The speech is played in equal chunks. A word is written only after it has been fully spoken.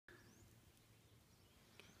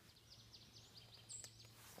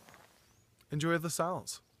enjoy the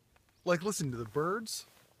silence. Like listening to the birds.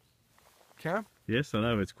 Cam? Yes, I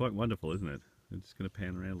know. It's quite wonderful, isn't it? I'm just going to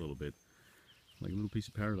pan around a little bit. Like a little piece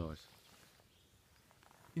of paradise.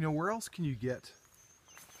 You know, where else can you get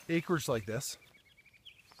acres like this?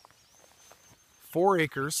 4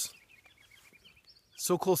 acres.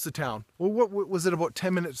 So close to town. Well, what was it, about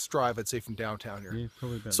 10 minutes drive, I'd say, from downtown here? Yeah,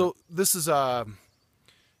 probably about So this is in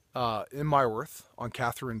Myworth on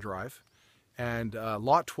Catherine Drive. And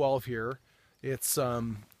lot 12 here, it's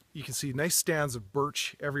you can see nice stands of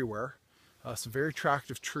birch everywhere. Some very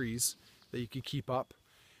attractive trees that you can keep up.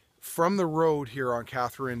 From the road here on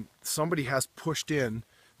Catherine, somebody has pushed in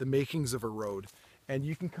the makings of a road. And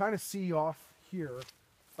you can kind of see off here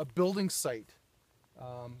a building site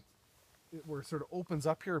where it sort of opens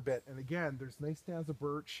up here a bit. And again, there's nice stands of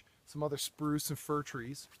birch, some other spruce and fir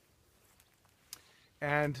trees.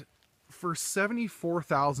 And for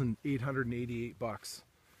 $74,888,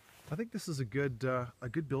 I think this is a good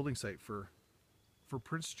building site for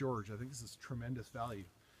Prince George. I think this is tremendous value.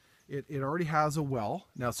 It already has a well.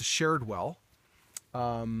 Now it's a shared well,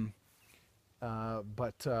 but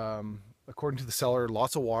according to the seller,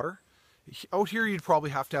 lots of water. Out here you'd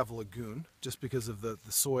probably have to have a lagoon, just because of the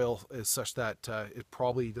soil is such that it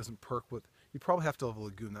probably doesn't perk with. You probably have to have a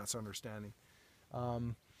lagoon. That's our understanding.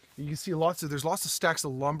 You can see there's lots of stacks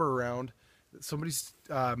of lumber around. Somebody's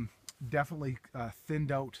definitely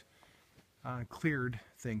thinned out, cleared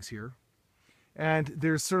things here. And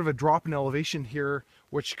there's sort of a drop in elevation here,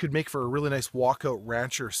 which could make for a really nice walkout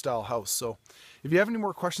rancher style house. So if you have any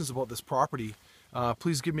more questions about this property,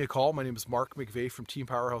 please give me a call. My name is Mark McVey from Team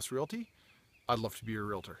Powerhouse Realty. I'd love to be your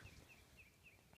realtor.